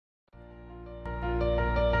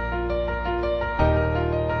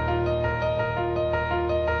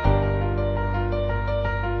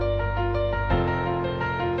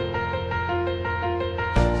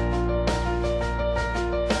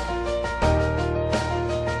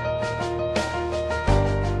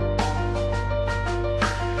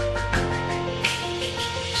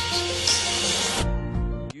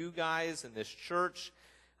us in this church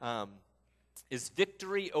is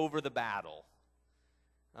victory over the battle.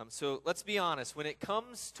 So let's be honest. When it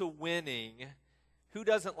comes to winning, who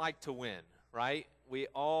doesn't like to win, right? We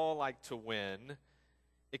all like to win.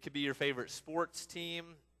 It could be your favorite sports team.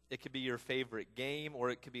 It could be your favorite game, or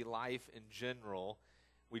it could be life in general.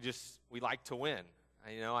 We like to win.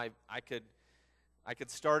 I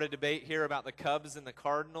could start a debate here about the Cubs and the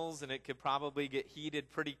Cardinals, and it could probably get heated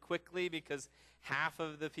pretty quickly because half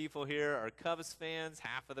of the people here are Cubs fans,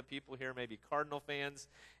 half of the people here may be Cardinal fans,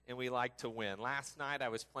 and we like to win. Last night I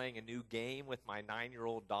was playing a new game with my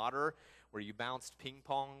 9-year-old daughter where you bounced ping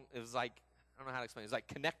pong. It was like, I don't know how to explain it. It was like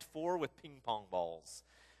Connect 4 with ping pong balls.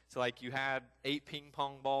 So like you had 8 ping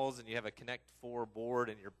pong balls and you have a Connect 4 board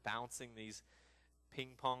and you're bouncing these ping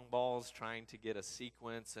pong balls trying to get a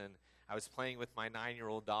sequence. And I was playing with my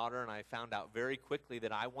 9-year-old daughter, and I found out very quickly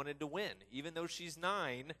that I wanted to win. Even though she's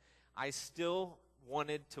 9, I still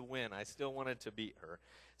wanted to win. I still wanted to beat her.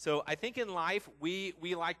 So I think in life, we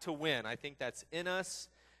like to win. I think that's in us.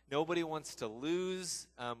 Nobody wants to lose.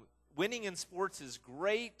 Winning in sports is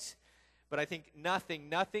great, but I think nothing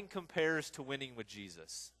compares to winning with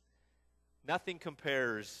Jesus. Nothing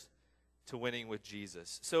compares to winning with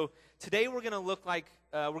Jesus. So today we're going to look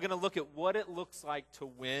at what it looks like to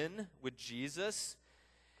win with Jesus.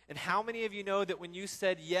 And how many of you know that when you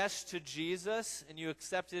said yes to Jesus and you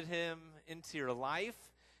accepted him into your life,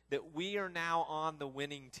 that we are now on the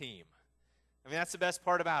winning team? I mean, that's the best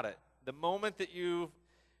part about it. The moment that you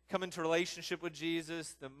come into relationship with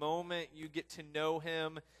Jesus, the moment you get to know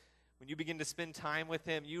him, when you begin to spend time with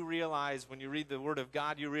him, you realize, when you read the Word of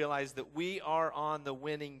God, you realize that we are on the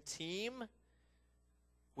winning team.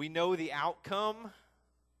 We know the outcome.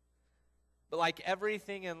 But like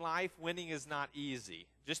everything in life, winning is not easy.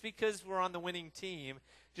 Just because we're on the winning team,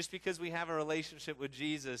 just because we have a relationship with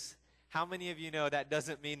Jesus, how many of you know that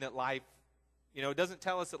doesn't mean that life, it doesn't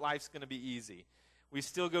tell us that life's going to be easy. We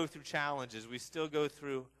still go through challenges. We still go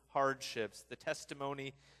through hardships. The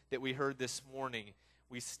testimony that we heard this morning,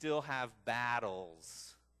 we still have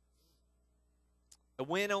battles. A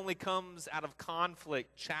win only comes out of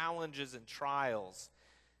conflict, challenges, and trials.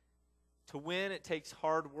 To win, it takes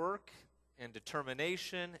hard work and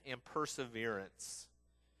determination and perseverance.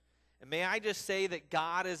 And may I just say that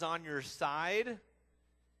God is on your side.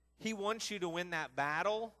 He wants you to win that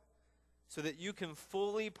battle so that you can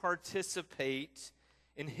fully participate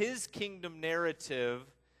in his kingdom narrative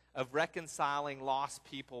of reconciling lost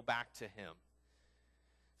people back to him.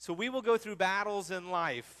 So we will go through battles in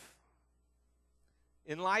life.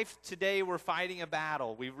 In life today, we're fighting a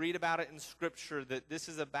battle. We read about it in Scripture that this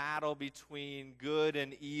is a battle between good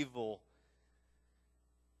and evil.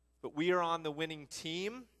 But we are on the winning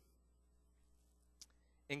team.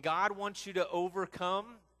 And God wants you to overcome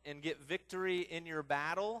and get victory in your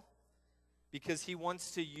battle because he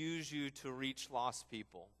wants to use you to reach lost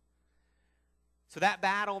people. So that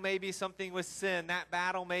battle may be something with sin. That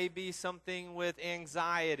battle may be something with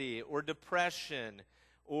anxiety or depression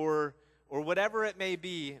or whatever it may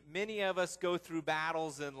be. Many of us go through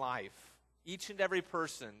battles in life. Each and every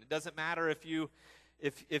person. It doesn't matter if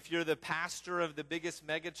you're the pastor of the biggest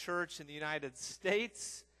megachurch in the United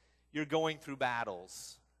States, you're going through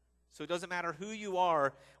battles. So it doesn't matter who you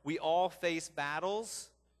are, we all face battles.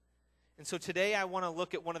 And so today I want to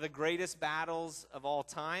look at one of the greatest battles of all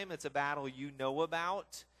time. It's a battle you know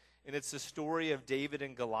about, and it's the story of David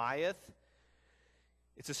and Goliath.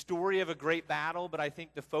 It's a story of a great battle, but I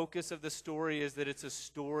think the focus of the story is that it's a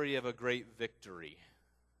story of a great victory.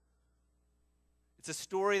 It's a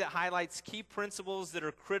story that highlights key principles that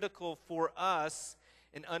are critical for us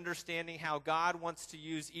in understanding how God wants to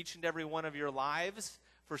use each and every one of your lives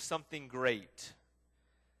for something great.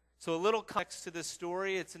 So a little context to this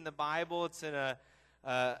story. It's in the Bible. It's in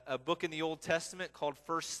a book in the Old Testament called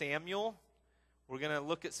 1 Samuel. We're going to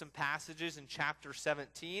look at some passages in chapter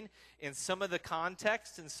 17 and some of the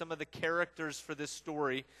context and some of the characters for this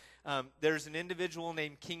story. There's an individual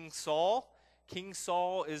named King Saul. King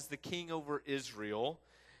Saul is the king over Israel.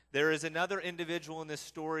 There is another individual in this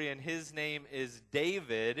story, and his name is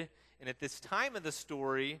David. And at this time of the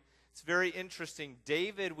story, it's very interesting.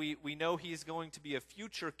 David, we know he's going to be a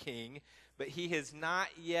future king, but he has not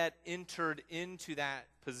yet entered into that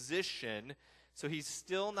position. So he's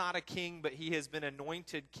still not a king, but he has been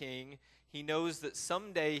anointed king. He knows that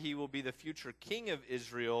someday he will be the future king of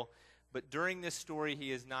Israel, but during this story,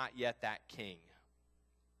 he is not yet that king.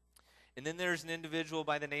 And then there's an individual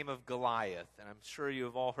by the name of Goliath, and I'm sure you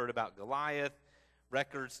have all heard about Goliath.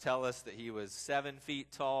 Records tell us that he was 7 feet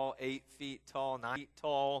tall, 8 feet tall, 9 feet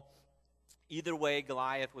tall. Either way,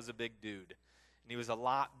 Goliath was a big dude, and he was a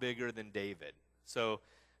lot bigger than David. So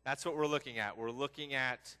that's what we're looking at. We're looking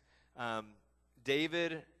at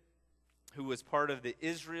David, who was part of the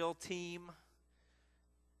Israel team.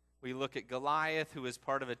 We look at Goliath, who was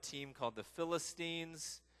part of a team called the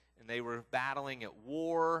Philistines, and they were battling at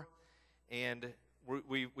war. And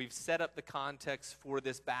we've set up the context for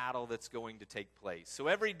this battle that's going to take place. So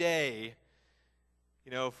every day,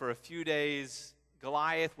 for a few days,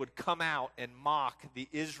 Goliath would come out and mock the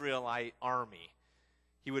Israelite army.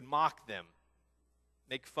 He would mock them,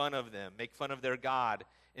 make fun of them, make fun of their God.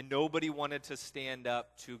 And nobody wanted to stand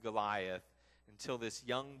up to Goliath until this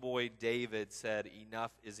young boy David said,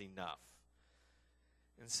 enough is enough.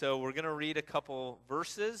 And so we're going to read a couple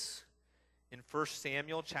verses in 1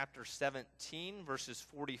 Samuel chapter 17, verses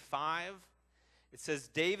 45. It says,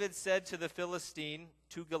 David said to the Philistine,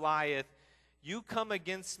 to Goliath, you come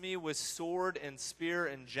against me with sword and spear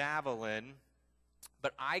and javelin,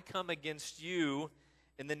 but I come against you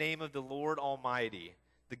in the name of the Lord Almighty,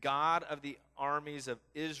 the God of the armies of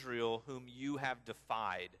Israel, whom you have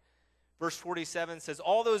defied. Verse 47 says,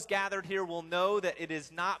 all those gathered here will know that it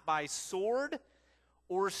is not by sword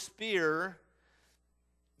or spear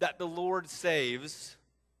that the Lord saves,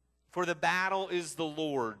 for the battle is the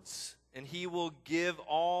Lord's, and he will give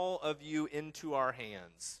all of you into our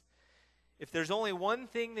hands. If there's only one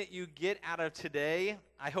thing that you get out of today,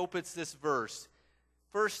 I hope it's this verse.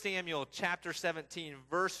 1 Samuel chapter 17,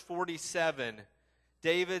 verse 47,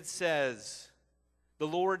 David says, the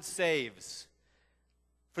Lord saves.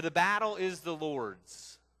 For the battle is the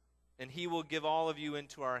Lord's, and he will give all of you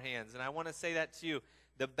into our hands. And I want to say that to you.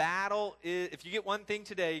 The battle is, if you get one thing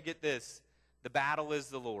today, you get this. The battle is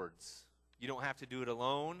the Lord's. You don't have to do it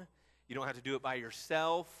alone. You don't have to do it by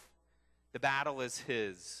yourself. The battle is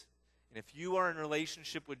his. And if you are in a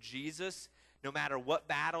relationship with Jesus, no matter what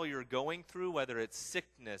battle you're going through, whether it's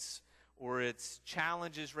sickness or it's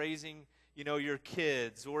challenges raising your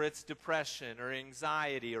kids, or it's depression or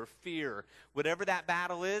anxiety or fear, whatever that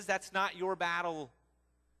battle is, that's not your battle.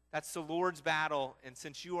 That's the Lord's battle. And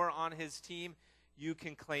since you are on his team, you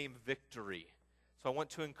can claim victory. So I want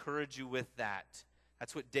to encourage you with that.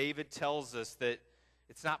 That's what David tells us, that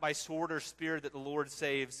it's not by sword or spear that the Lord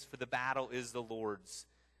saves, for the battle is the Lord's,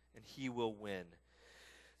 and he will win.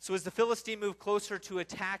 So as the Philistine moved closer to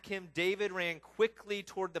attack him, David ran quickly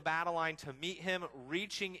toward the battle line to meet him.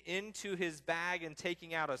 Reaching into his bag and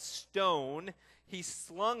taking out a stone, he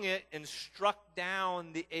slung it and struck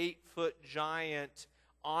down the 8-foot giant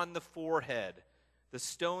on the forehead. The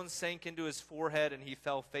stone sank into his forehead, and he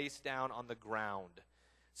fell face down on the ground.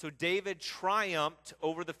 So David triumphed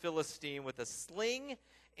over the Philistine with a sling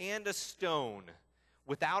and a stone.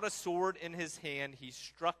 Without a sword in his hand, he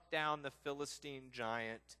struck down the Philistine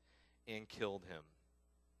giant and killed him.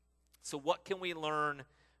 So what can we learn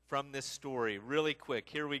from this story? Really quick,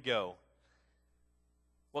 here we go.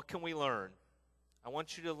 What can we learn? I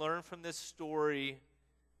want you to learn from this story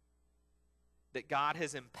that God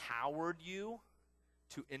has empowered you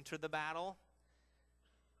to enter the battle,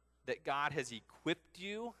 that God has equipped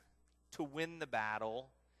you to win the battle,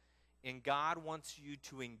 and God wants you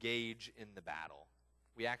to engage in the battle.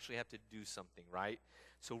 We actually have to do something, right?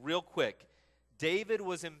 So real quick, David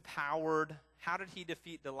was empowered. How did he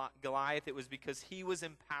defeat Goliath? It was because he was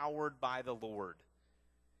empowered by the Lord.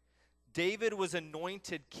 David was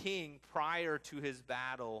anointed king prior to his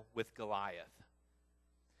battle with Goliath.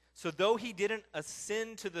 So though he didn't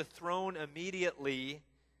ascend to the throne immediately,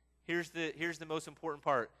 here's the most important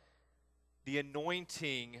part. The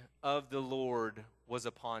anointing of the Lord was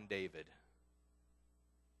upon David.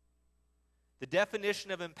 The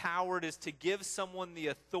definition of empowered is to give someone the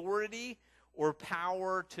authority or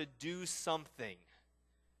power to do something.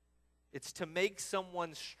 It's to make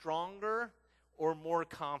someone stronger or more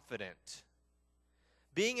confident.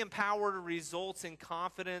 Being empowered results in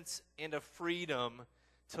confidence and a freedom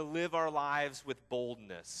to live our lives with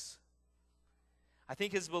boldness. I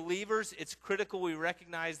think as believers, it's critical we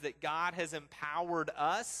recognize that God has empowered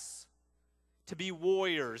us to be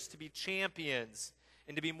warriors, to be champions,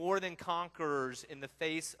 and to be more than conquerors in the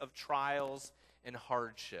face of trials and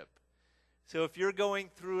hardship. So if you're going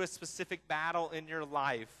through a specific battle in your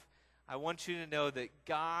life, I want you to know that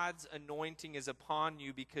God's anointing is upon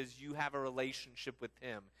you because you have a relationship with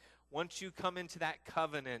him. Once you come into that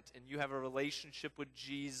covenant and you have a relationship with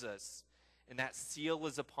Jesus, and that seal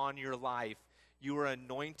is upon your life, you are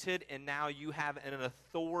anointed, and now you have an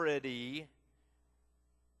authority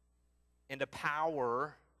and a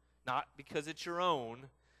power, not because it's your own,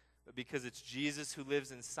 but because it's Jesus who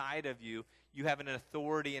lives inside of you. You have an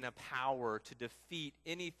authority and a power to defeat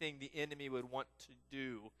anything the enemy would want to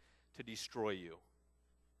do to destroy you.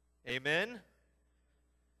 Amen?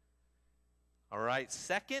 All right.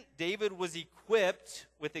 Second, David was equipped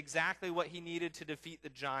with exactly what he needed to defeat the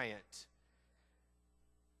giant.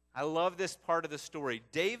 I love this part of the story.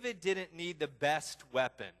 David didn't need the best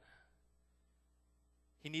weapon.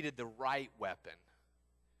 He needed the right weapon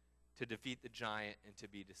to defeat the giant and to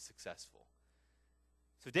be successful.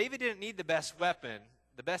 So David didn't need the best weapon.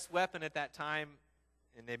 The best weapon at that time,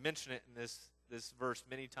 and they mention it in this verse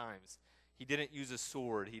many times, he didn't use a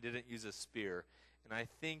sword. He didn't use a spear. And I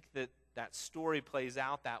think that story plays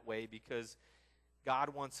out that way because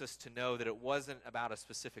God wants us to know that it wasn't about a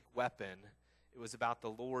specific weapon. It was about the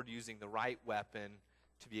Lord using the right weapon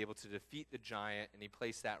to be able to defeat the giant, and he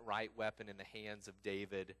placed that right weapon in the hands of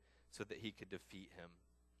David so that he could defeat him.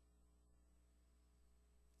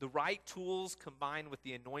 The right tools combined with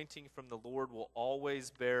the anointing from the Lord will always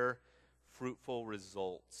bear fruitful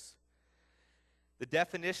results. The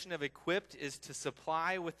definition of equipped is to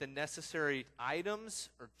supply with the necessary items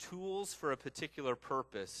or tools for a particular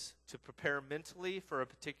purpose, to prepare mentally for a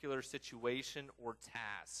particular situation or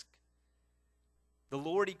task. The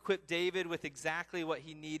Lord equipped David with exactly what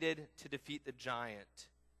he needed to defeat the giant.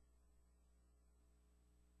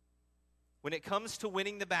 When it comes to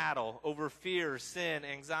winning the battle over fear, sin,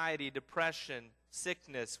 anxiety, depression,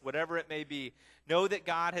 sickness, whatever it may be, know that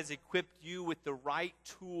God has equipped you with the right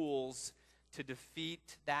tools to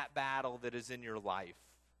defeat that battle that is in your life.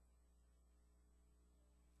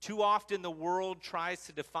 Too often the world tries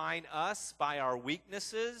to define us by our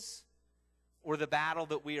weaknesses or the battle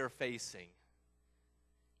that we are facing.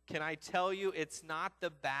 Can I tell you, it's not the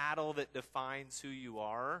battle that defines who you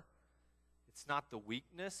are. It's not the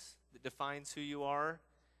weakness that defines who you are,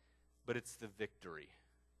 but it's the victory.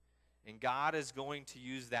 And God is going to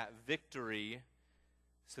use that victory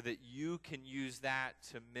so that you can use that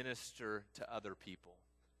to minister to other people.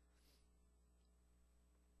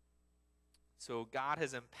 So God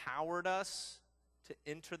has empowered us to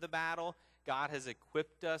enter the battle. God has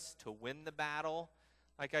equipped us to win the battle.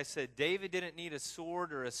 Like I said, David didn't need a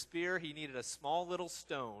sword or a spear. He needed a small little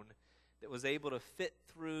stone that was able to fit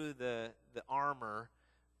through the armor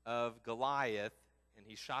of Goliath. And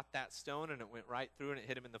he shot that stone, and it went right through, and it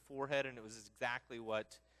hit him in the forehead, and it was exactly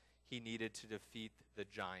what he needed to defeat the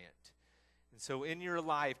giant. And so in your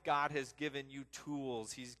life, God has given you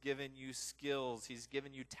tools. He's given you skills. He's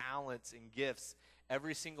given you talents and gifts.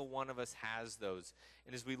 Every single one of us has those.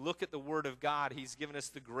 And as we look at the Word of God, He's given us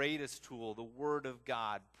the greatest tool, the Word of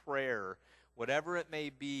God, prayer. Whatever it may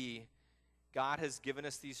be, God has given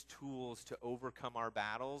us these tools to overcome our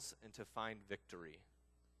battles and to find victory.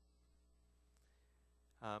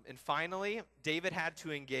 And finally, David had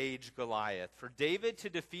to engage Goliath. For David to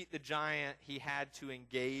defeat the giant, he had to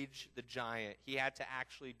engage the giant. He had to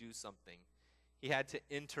actually do something. He had to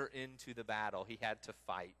enter into the battle. He had to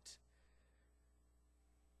fight.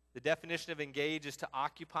 The definition of engage is to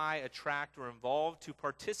occupy, attract, or involve, to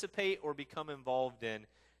participate or become involved in,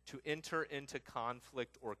 to enter into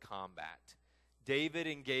conflict or combat. David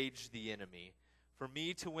engaged the enemy. For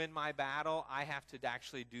me to win my battle, I have to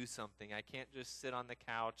actually do something. I can't just sit on the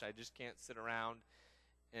couch. I just can't sit around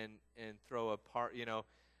and throw a part. You know,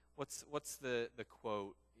 what's the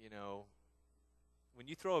quote? You know, when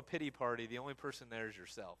you throw a pity party, the only person there is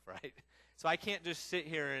yourself, right? So I can't just sit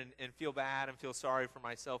here and feel bad and feel sorry for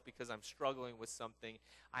myself because I'm struggling with something.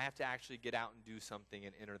 I have to actually get out and do something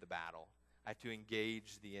and enter the battle. I have to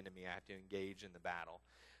engage the enemy. I have to engage in the battle.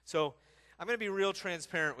 So I'm going to be real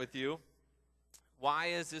transparent with you. Why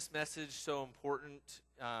is this message so important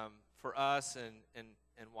for us,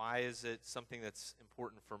 and why is it something that's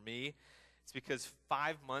important for me? It's because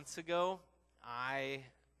 5 months ago, I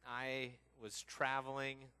was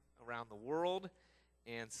traveling around the world,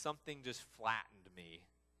 and something just flattened me,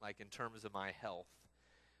 like in terms of my health.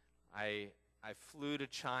 I flew to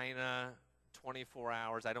China 24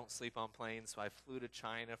 hours. I don't sleep on planes, so I flew to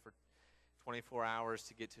China for 24 hours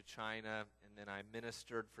to get to China, and then I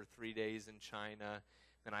ministered for 3 days in China.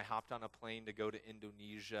 Then I hopped on a plane to go to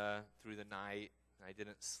Indonesia through the night. I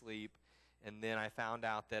didn't sleep. And then I found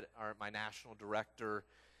out that my national director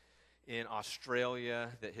in Australia,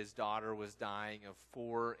 that his daughter was dying of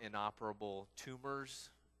 4 inoperable tumors,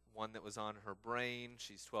 one that was on her brain.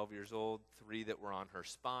 She's 12 years old, 3 that were on her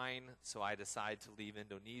spine. So I decided to leave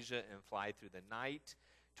Indonesia and fly through the night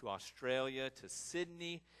to Australia, to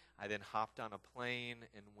Sydney. I then hopped on a plane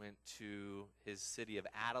and went to his city of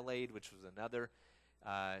Adelaide, which was another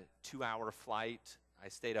 2-hour flight. I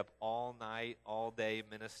stayed up all night, all day,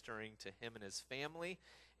 ministering to him and his family.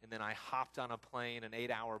 And then I hopped on a plane, an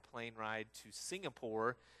 8-hour plane ride to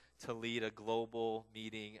Singapore to lead a global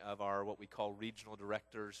meeting of our what we call regional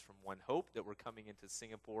directors from One Hope that were coming into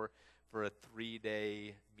Singapore for a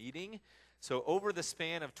 3-day meeting. So over the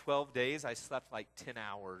span of 12 days, I slept like 10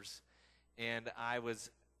 hours. And I was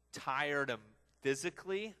tired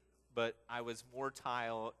physically, but I was more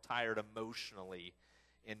tired emotionally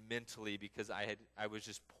and mentally because I was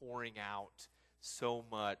just pouring out so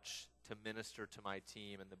much to minister to my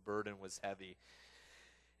team, and the burden was heavy.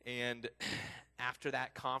 And after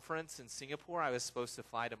that conference in Singapore, I was supposed to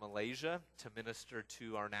fly to Malaysia to minister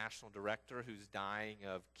to our national director who's dying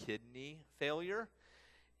of kidney failure.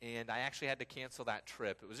 And I actually had to cancel that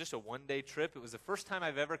trip. It was just a one-day trip. It was the first time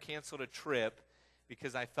I've ever canceled a trip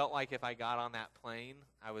because I felt like if I got on that plane,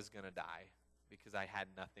 I was going to die because I had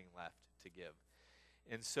nothing left to give.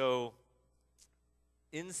 And so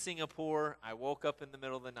in Singapore, I woke up in the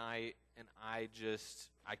middle of the night, and I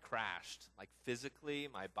crashed. Like physically,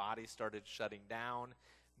 my body started shutting down.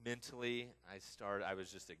 Mentally, I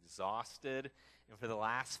was just exhausted. And for the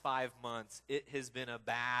last 5 months, it has been a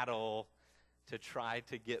battle to try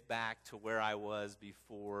to get back to where I was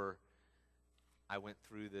before I went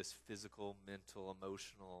through this physical, mental,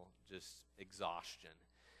 emotional, just exhaustion.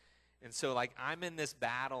 And so, like, I'm in this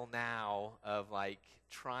battle now of, like,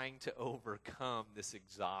 trying to overcome this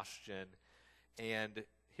exhaustion. And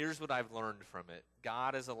here's what I've learned from it.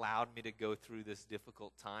 God has allowed me to go through this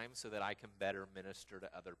difficult time so that I can better minister to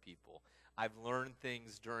other people. I've learned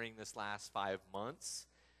things during this last 5 months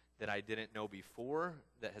that I didn't know before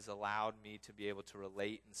that has allowed me to be able to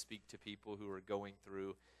relate and speak to people who are going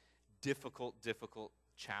through difficult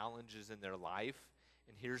challenges in their life.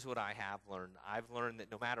 And here's what I have learned. I've learned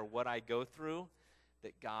that no matter what I go through,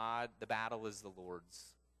 that the battle is the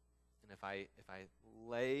Lord's. And if I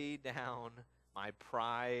lay down my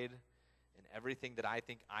pride and everything that I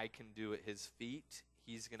think I can do at his feet,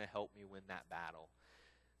 he's going to help me win that battle.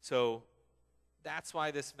 So that's why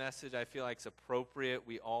this message I feel like is appropriate.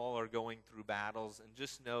 We all are going through battles, and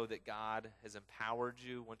just know that God has empowered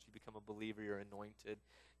you. Once you become a believer, you're anointed.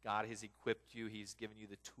 God has equipped you. He's given you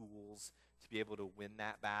the tools to be able to win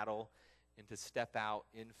that battle and to step out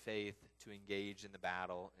in faith to engage in the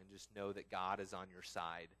battle, and just know that God is on your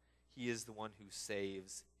side. He is the one who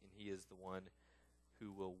saves, and he is the one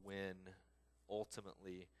who will win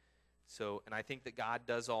ultimately. So, and I think that God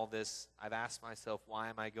does all this. I've asked myself, why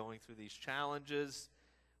am I going through these challenges?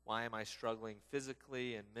 Why am I struggling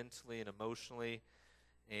physically and mentally and emotionally?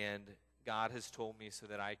 And God has told me so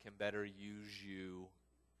that I can better use you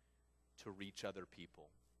to reach other people.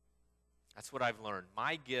 That's what I've learned.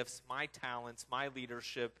 My gifts, my talents, my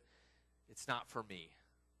leadership, it's not for me.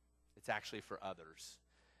 It's actually for others.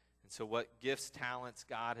 And so what gifts, talents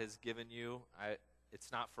God has given you,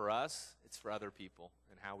 it's not for us, it's for other people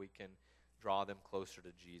and how we can draw them closer to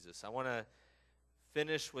Jesus. I want to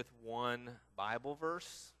finish with one Bible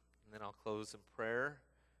verse, and then I'll close in prayer.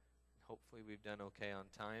 Hopefully we've done okay on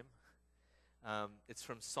time. It's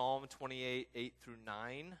from Psalm 28, 8 through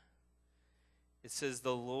 9. It says,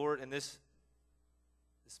 the Lord, and this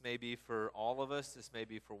may be for all of us, this may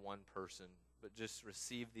be for one person, but just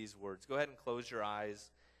receive these words. Go ahead and close your eyes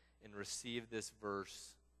and receive this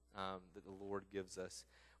verse that the Lord gives us.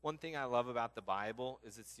 One thing I love about the Bible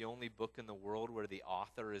is it's the only book in the world where the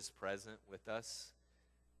author is present with us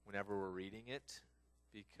whenever we're reading it,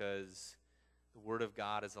 because the Word of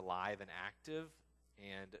God is alive and active,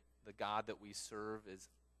 and the God that we serve is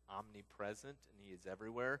omnipresent, and he is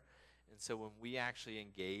everywhere. And so when we actually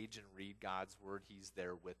engage and read God's Word, he's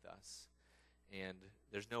there with us. And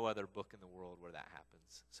there's no other book in the world where that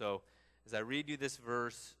happens. So as I read you this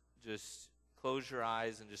verse, just close your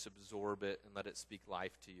eyes and just absorb it and let it speak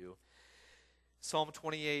life to you. Psalm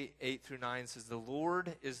 28, 8 through 9 says, the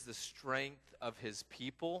Lord is the strength of his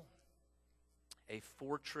people, a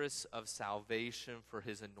fortress of salvation for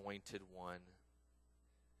his anointed one.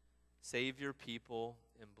 Save your people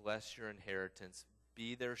and bless your inheritance.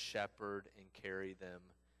 Be their shepherd and carry them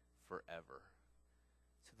forever.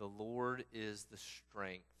 So the Lord is the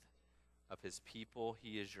strength of his people.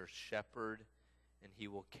 He is your shepherd, and he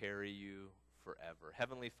will carry you forever.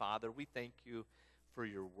 Heavenly Father, we thank you for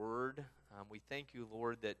your word. We thank you,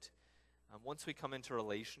 Lord, that once we come into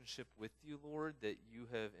relationship with you, Lord, that you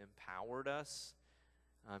have empowered us,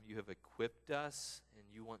 you have equipped us, and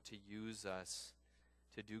you want to use us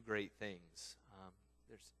to do great things.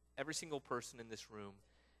 Every single person in this room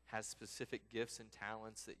has specific gifts and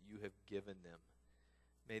talents that you have given them.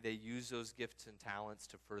 May they use those gifts and talents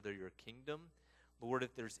to further your kingdom. Lord,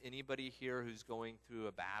 if there's anybody here who's going through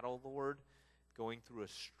a battle, Lord, going through a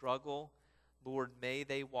struggle, Lord, may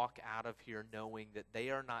they walk out of here knowing that they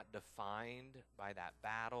are not defined by that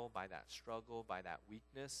battle, by that struggle, by that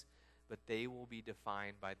weakness, but they will be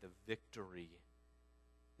defined by the victory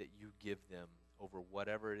that you give them over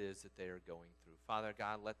whatever it is that they are going through. Father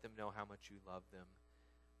God, let them know how much you love them.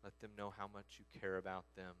 Let them know how much you care about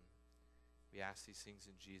them. We ask these things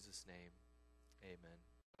in Jesus' name.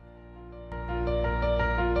 Amen.